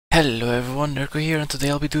Hello everyone, Nurko here, and today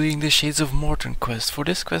I'll be doing the Shades of mort'ton quest. For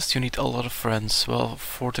this quest you need a lot of friends, well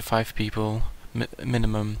 4 to 5 people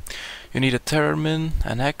minimum. You need a Terramin,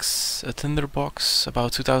 an axe, a tinderbox,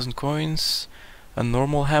 about 2000 coins, a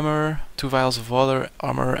normal hammer, 2 vials of water,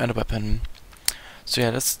 armor and a weapon. So yeah,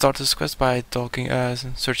 let's start this quest by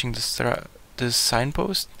searching this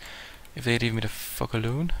signpost, if they leave me the fuck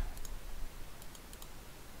alone.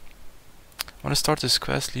 I wanna start this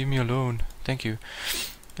quest, leave me alone, thank you.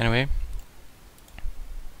 Anyway,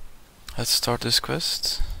 let's start this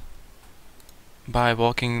quest by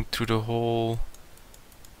walking through the whole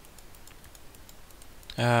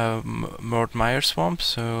Mord swamp.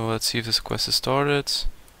 So let's see if this quest is started. Let's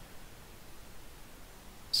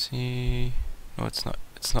see, no, it's not.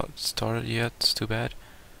 It's not started yet. It's too bad.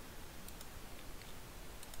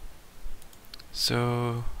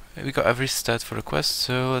 So we got every stat for the quest.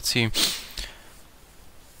 So let's see.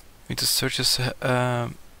 We need to search this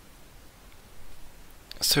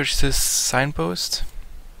signpost,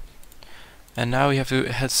 and now we have to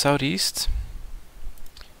head southeast,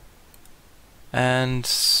 and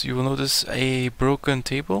you will notice a broken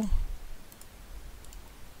table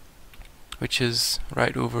which is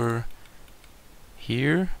right over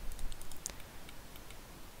here,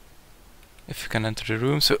 if you can enter the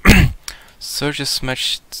room. So search a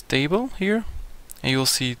smashed table here and you'll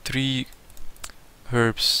see 3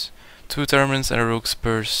 herbs, 2 diamonds and a rogue's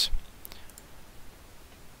purse.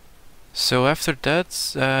 So after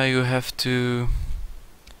that, you have to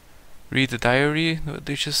read the diary,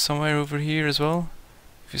 which is somewhere over here as well.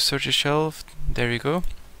 If you search a shelf, there you go.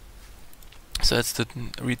 So that's the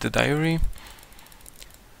read the diary.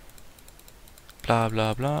 Blah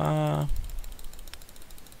blah blah.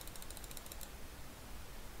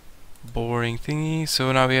 Boring thingy.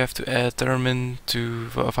 So now we have to add Termin to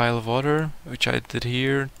a vial of water, which I did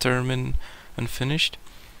here. Termin unfinished.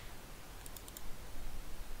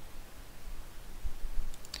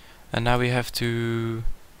 And now we have to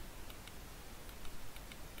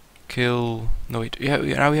kill. No wait. Yeah.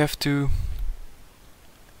 Now we have to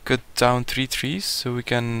cut down 3 trees so we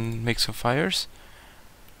can make some fires.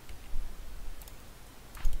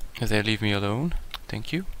 If they leave me alone,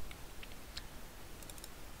 thank you.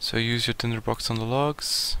 So use your tinderbox on the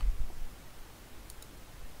logs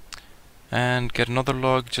and get another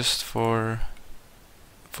log just for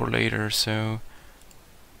later. So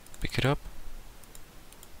pick it up.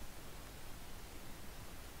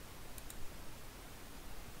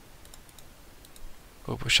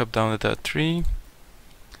 Go push up down to that tree.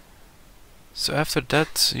 So after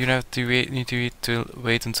that, you have to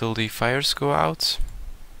wait until the fires go out.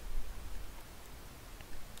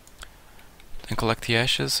 Then collect the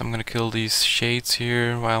ashes. I'm gonna kill these shades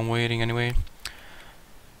here while I'm waiting anyway.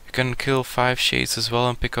 You can kill 5 shades as well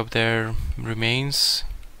and pick up their remains,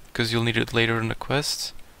 because you'll need it later in the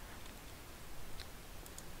quest,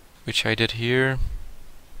 which I did here.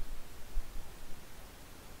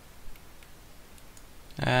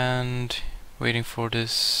 And waiting for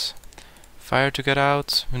this fire to get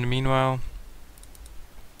out in the meanwhile.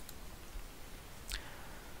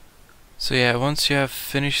 So yeah, once you have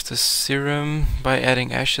finished the serum by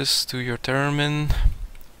adding ashes to your Termin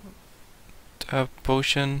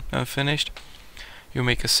potion and finished, you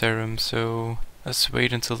make a serum. So let's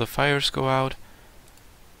wait until the fires go out,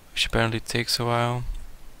 which apparently takes a while.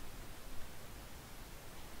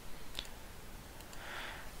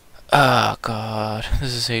 Ah, god,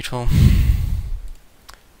 this is hateful.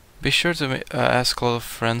 Be sure to ask a lot of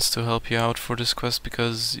friends to help you out for this quest,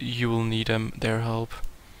 because you will need their help.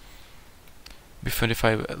 Be fun if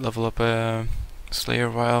I level up a Slayer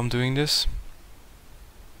while I'm doing this.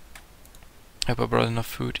 I hope I brought enough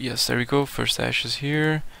food. Yes, there we go. First ashes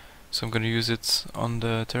here. So I'm gonna use it on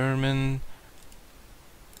the Termin.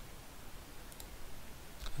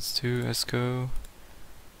 Let's go.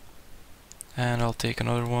 And I'll take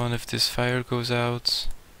another one if this fire goes out.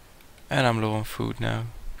 And I'm low on food now.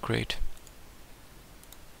 Great.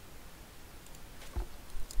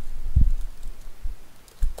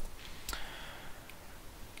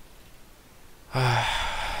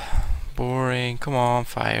 Boring. Come on,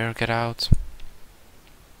 fire, get out.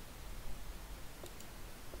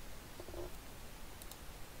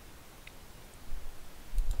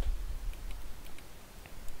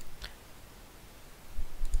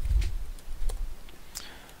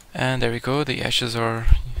 And there we go, the ashes are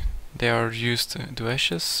used to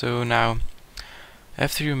ashes. So now,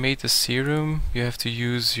 after you made the serum, you have to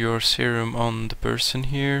use your serum on the person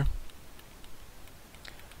here,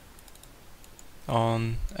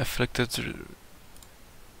 on afflicted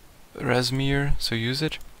Rasmir, so use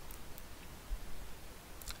it.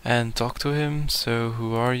 and talk to him. So,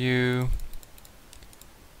 who are you?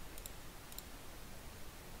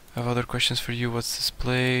 I have other questions for you. What's this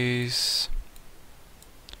place?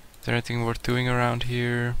 Is there anything worth doing around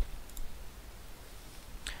here?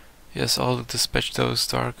 Yes, I'll dispatch those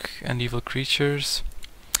dark and evil creatures.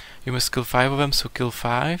 You must kill 5 of them, so kill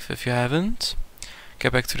 5 if you haven't.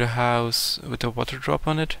 Get back to the house with a water drop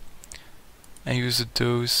on it. And use a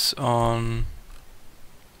dose on...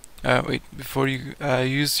 wait, before you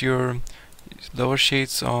use your lower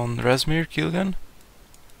shades on Razmir Keelgun.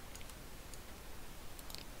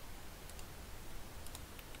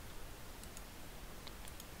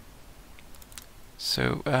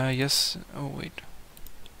 So, yes, oh wait.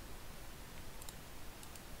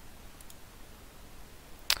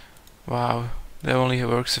 Wow, that only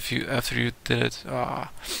works if you after you did it.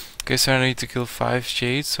 Ah. Okay, so I need to kill 5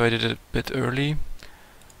 shades, so I did it a bit early.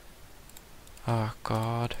 Oh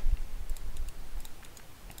god.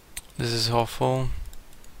 This is awful,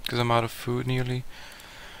 because I'm out of food nearly.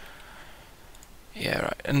 Yeah,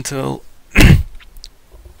 right, until...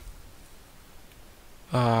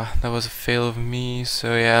 that was a fail of me,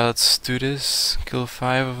 so yeah, let's do this. Kill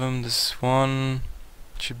 5 of them, this is 1,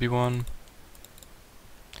 should be 1.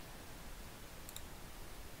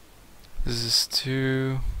 This is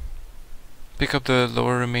 2. Pick up the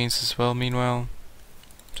lower remains as well meanwhile.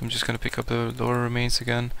 So I'm just gonna pick up the lower remains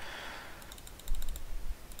again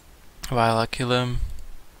while I kill him.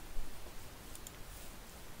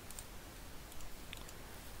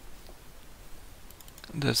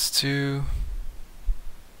 That's 2.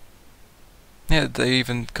 Yeah, they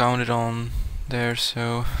even counted on there,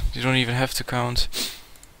 so you don't even have to count.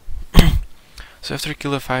 So after you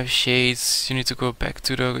kill the 5 shades, you need to go back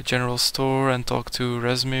to the general store and talk to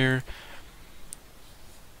Razmir.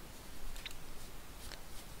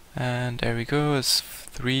 And there we go, it's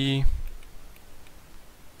 3.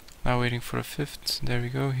 Now waiting for a 5th. There we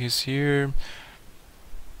go, he's here.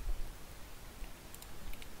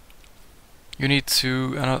 You need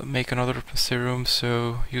to make another serum,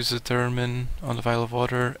 so use the Thermin on the vial of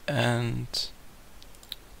water and...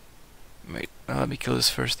 Wait, let me kill this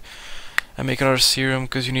first. And make another serum,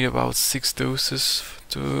 because you need about 6 doses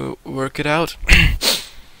to work it out.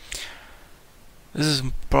 This is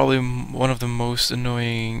probably one of the most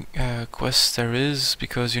annoying quests there is,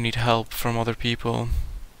 because you need help from other people.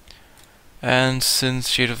 And since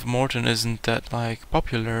Shade of Mort'ton isn't that like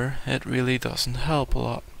popular, it really doesn't help a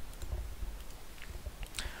lot.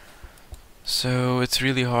 So it's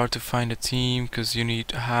really hard to find a team, because you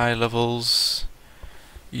need high levels,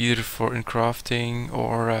 either for in crafting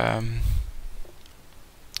or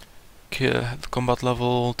combat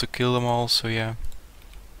level to kill them all, so yeah.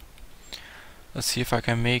 Let's see if I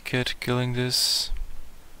can make it killing this.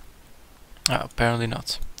 Apparently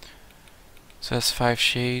not. So that's 5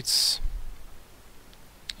 shades.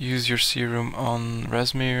 Use your serum on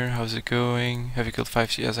Razmir. How's it going? Have you killed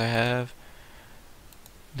 5 shades? Yes, I have.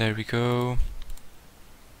 There we go.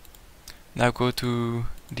 Now go to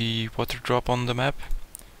the water drop on the map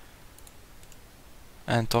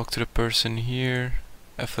and talk to the person here.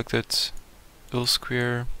 Afflicted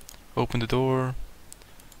Ulsquare. Open the door.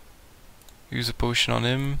 Use a potion on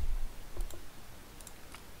him.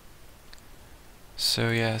 So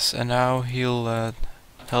yes, and now he'll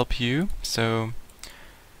help you. So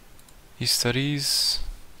he studies.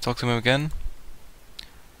 Talk to him again.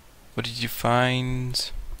 What did you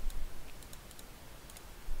find?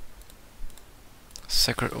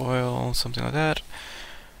 Sacred oil, something like that.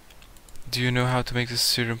 Do you know how to make this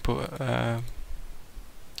serum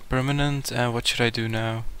permanent? And what should I do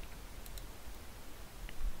now?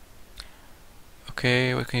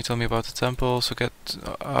 Okay, what can you tell me about the temple? So get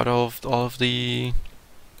out of all of the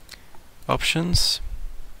options.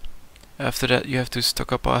 After that you have to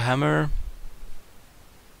stock up a hammer.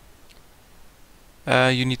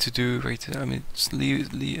 You need to do, read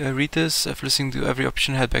this. After listening to every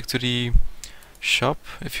option, head back to the shop.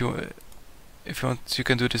 If you want, you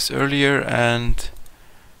can do this earlier and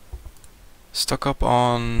stock up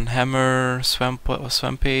on hammer, swamp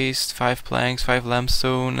paste, 5 planks, 5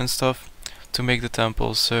 limestone and stuff to make the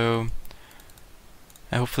temple. So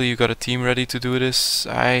and hopefully you got a team ready to do this.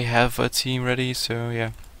 I have a team ready, so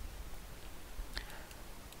yeah.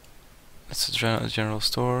 That's a general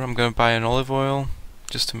store. I'm gonna buy an olive oil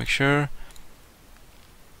just to make sure.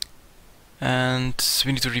 And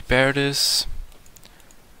we need to repair this.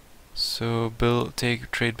 So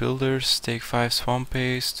take trade builders, take 5 swamp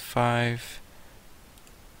paste, 5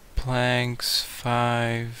 planks,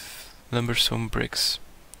 5 lumberstone bricks.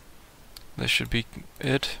 That should be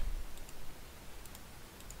it.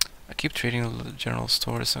 I keep trading the general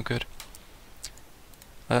store, it's not good.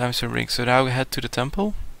 limestone ring. So now we head to the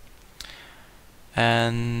temple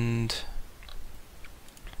and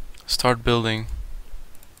start building.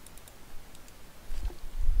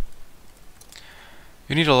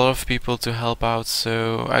 You need a lot of people to help out,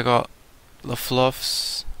 so I got the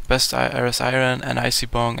Fluffs, Best OSRS Iron, and Icy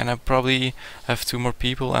Bong, and I probably have 2 more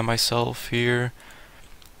people and myself here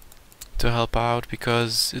to help out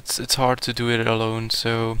because it's hard to do it alone.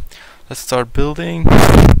 So let's start building,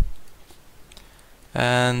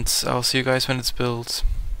 and I'll see you guys when it's built.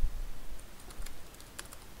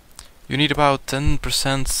 You need about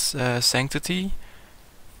 10% sanctity,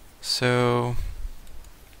 so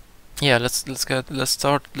yeah, let's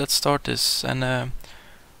start this and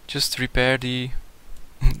just repair the.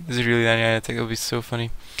 This is really I think it'll be so funny.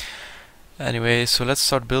 Anyway, so let's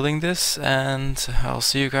start building this, and I'll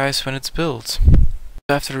see you guys when it's built.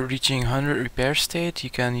 After reaching 100 repair state, you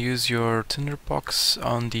can use your tinderbox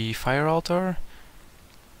on the fire altar.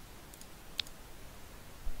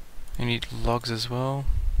 You need logs as well.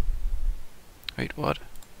 Wait, what?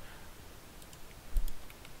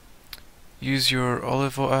 Use your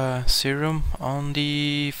olive serum on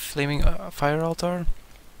the flaming fire altar.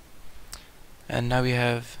 And now we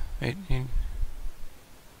have...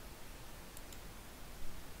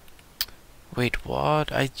 Wait,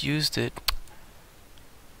 what? I used it.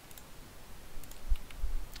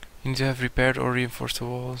 You need to have repaired or reinforced the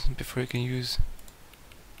walls before you can use.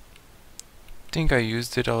 I think I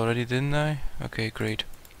used it already, didn't I? Okay, great.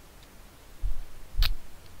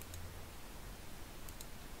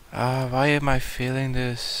 Why am I failing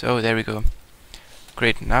this? Oh, there we go.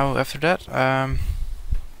 Great. Now after that,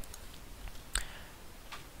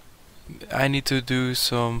 I need to do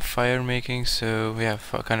some fire making. So we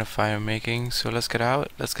have kind of fire making. So let's get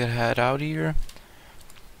out. Let's head out here.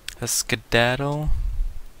 Let's skedaddle.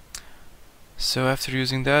 So after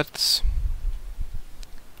using that,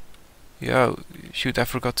 yeah, shoot! I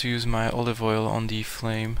forgot to use my olive oil on the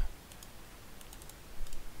flame.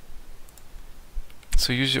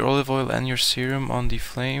 So use your olive oil and your serum on the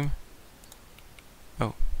flame.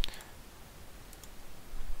 Oh.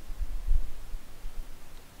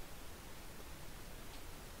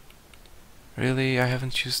 Really? I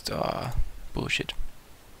haven't used... bullshit.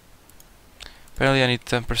 Apparently I need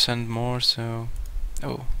 10% more, so...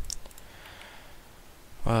 Oh.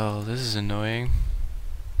 Well, this is annoying.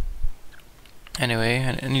 Anyway,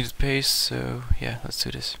 I need paste, so yeah, let's do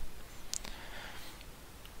this.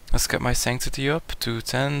 Let's get my sanctity up to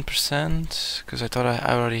 10%, because I thought I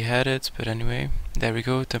already had it, but anyway, there we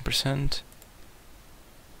go, 10%.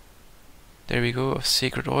 There we go,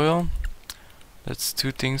 sacred oil. That's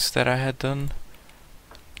 2 things that I had done.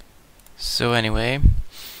 So anyway,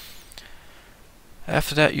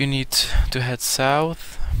 after that you need to head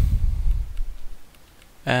south,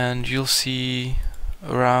 and you'll see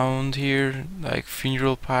around here like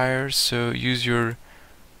funeral pyres, so use your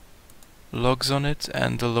logs on it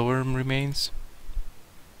and the lower remains.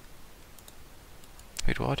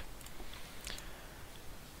 Wait, what?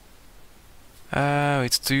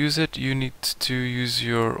 Wait, to use it you need to use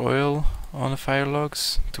your oil on the fire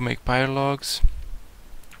logs to make pyre logs.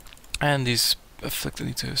 And these afflicted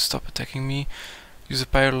need to stop attacking me. Use the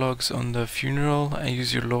pyre logs on the funeral and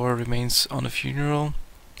use your lower remains on the funeral.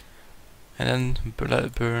 And then let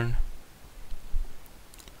it burn.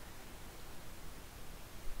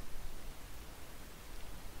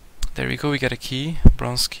 There we go, we get a key,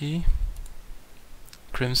 bronze key.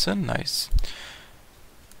 Crimson, nice.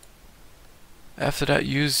 After that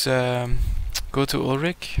use, go to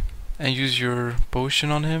Ulrich and use your potion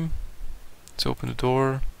on him. To open the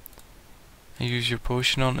door. And use your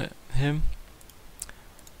potion on him.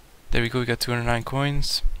 There we go, we got 209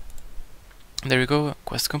 coins. There we go,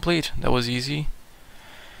 quest complete. That was easy.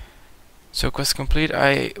 So quest complete.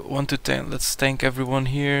 I want to let's thank everyone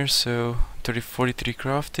here. So 43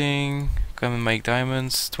 crafting, come and make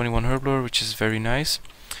diamonds, 21 herblore, which is very nice.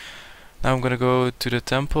 Now I'm gonna go to the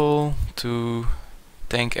temple to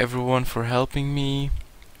thank everyone for helping me.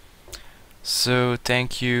 So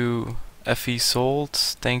thank you Fe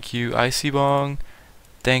Salt, thank you Icy Bong,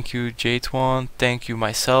 thank you J-Twan, thank you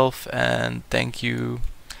myself, and thank you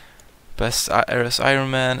Best OSRS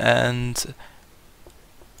Iron Man and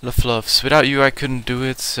the Fluffs. Without you I couldn't do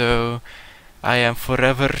it, so I am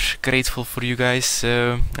forever grateful for you guys.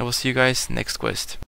 So I will see you guys next quest.